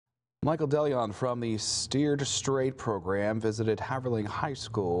Michael DeLeon from the Steered Straight program visited Haverling High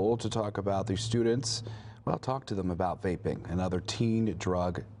School to talk about the students, talk to them about vaping and other teen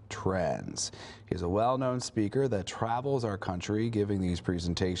drug trends. He's a well-known speaker that travels our country giving these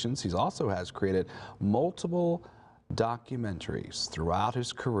presentations. He also has created multiple documentaries throughout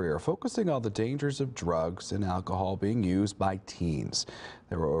his career focusing on the dangers of drugs and alcohol being used by teens.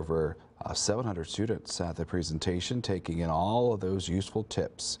 There were over 700 students at the presentation taking in all of those useful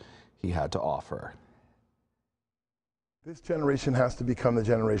tips he had to offer. This generation has to become the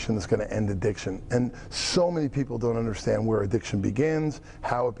generation that's going to end addiction. And so many people don't understand where addiction begins,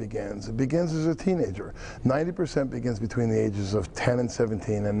 how it begins. It begins as a teenager. 90% begins between the ages of 10 and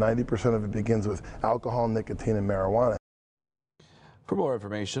 17, and 90% of it begins with alcohol, nicotine, and marijuana. For more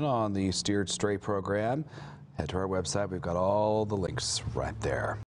information on the Steered Straight program, head to our website. We've got all the links right there.